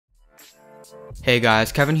Hey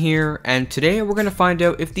guys, Kevin here, and today we're going to find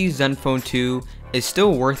out if the ZenFone 2 is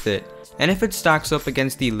still worth it, and if it stacks up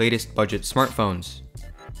against the latest budget smartphones.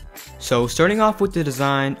 So starting off with the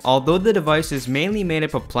design, although the device is mainly made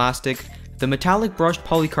up of plastic, the metallic brushed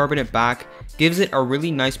polycarbonate back gives it a really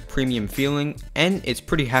nice premium feeling, and it's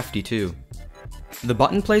pretty hefty too. The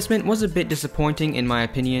button placement was a bit disappointing in my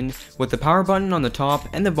opinion, with the power button on the top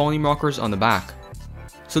and the volume rockers on the back.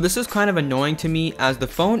 So this is kind of annoying to me as the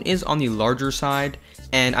phone is on the larger side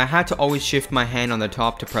and I had to always shift my hand on the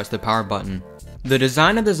top to press the power button. The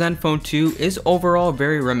design of the ZenFone 2 is overall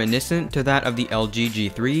very reminiscent to that of the LG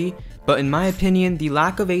G3, but in my opinion the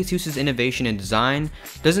lack of Asus's innovation in design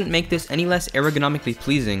doesn't make this any less ergonomically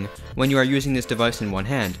pleasing when you are using this device in one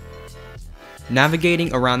hand.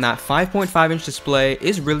 Navigating around that 5.5-inch display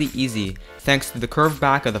is really easy thanks to the curved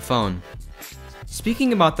back of the phone.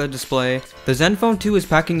 Speaking about the display, the ZenFone 2 is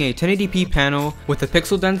packing a 1080p panel with a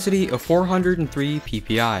pixel density of 403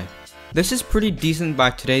 ppi. This is pretty decent by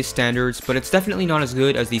today's standards, but it's definitely not as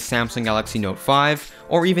good as the Samsung Galaxy Note 5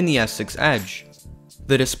 or even the S6 Edge.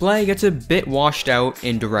 The display gets a bit washed out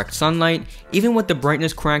in direct sunlight, even with the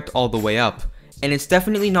brightness cranked all the way up, and it's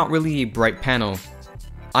definitely not really a bright panel.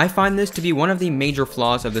 I find this to be one of the major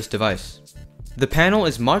flaws of this device. The panel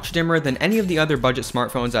is much dimmer than any of the other budget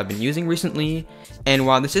smartphones I've been using recently, and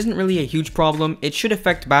while this isn't really a huge problem, it should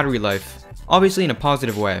affect battery life, obviously in a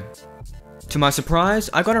positive way. To my surprise,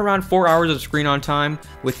 I got around 4 hours of screen on time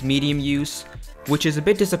with medium use, which is a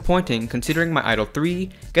bit disappointing considering my Idol 3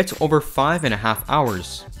 gets over 5.5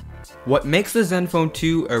 hours. What makes the ZenFone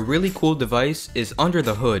 2 a really cool device is under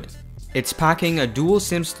the hood. It's packing a dual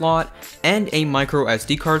SIM slot and a micro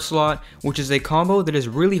SD card slot, which is a combo that is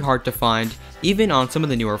really hard to find even on some of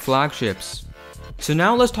the newer flagships. So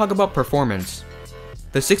now let's talk about performance.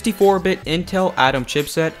 The 64-bit Intel Atom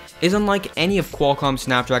chipset is unlike any of Qualcomm's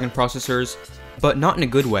Snapdragon processors, but not in a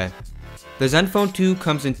good way. The ZenFone 2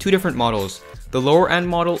 comes in two different models, the lower end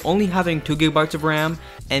model only having 2GB of RAM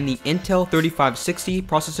and the Intel 3560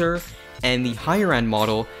 processor, and the higher end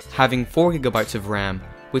model having 4GB of RAM,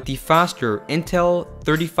 with the faster Intel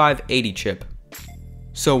 3580 chip.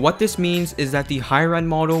 So what this means is that the higher end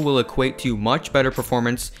model will equate to much better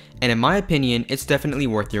performance, and in my opinion it's definitely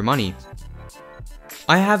worth your money.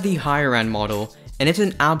 I have the higher end model and it's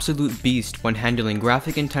an absolute beast when handling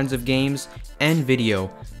graphic intensive games and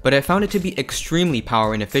video, but I found it to be extremely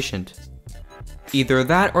power inefficient. Either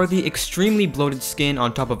that or the extremely bloated skin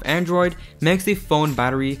on top of Android makes the phone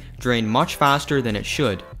battery drain much faster than it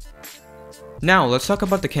should. Now let's talk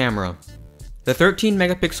about the camera. The 13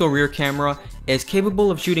 megapixel rear camera is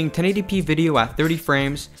capable of shooting 1080p video at 30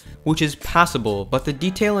 frames, which is passable, but the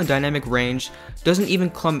detail and dynamic range doesn't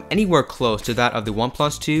even come anywhere close to that of the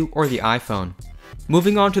OnePlus 2 or the iPhone.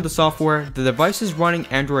 Moving on to the software, the device is running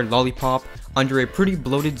Android Lollipop under a pretty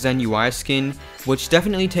bloated Zen UI skin, which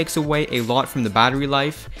definitely takes away a lot from the battery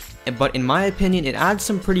life, but in my opinion it adds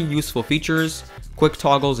some pretty useful features, quick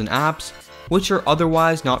toggles and apps, which are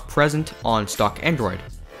otherwise not present on stock Android.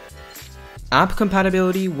 App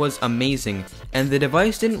compatibility was amazing, and the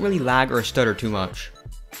device didn't really lag or stutter too much.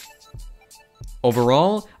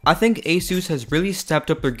 Overall, I think Asus has really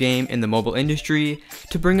stepped up their game in the mobile industry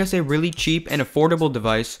to bring us a really cheap and affordable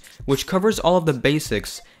device which covers all of the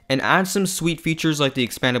basics and adds some sweet features like the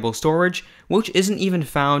expandable storage, which isn't even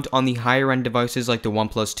found on the higher end devices like the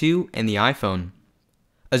OnePlus 2 and the iPhone.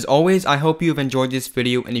 As always, I hope you have enjoyed this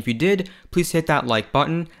video, and if you did, please hit that like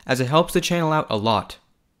button as it helps the channel out a lot.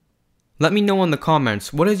 Let me know in the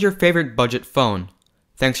comments, what is your favorite budget phone?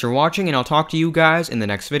 Thanks for watching, and I'll talk to you guys in the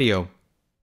next video.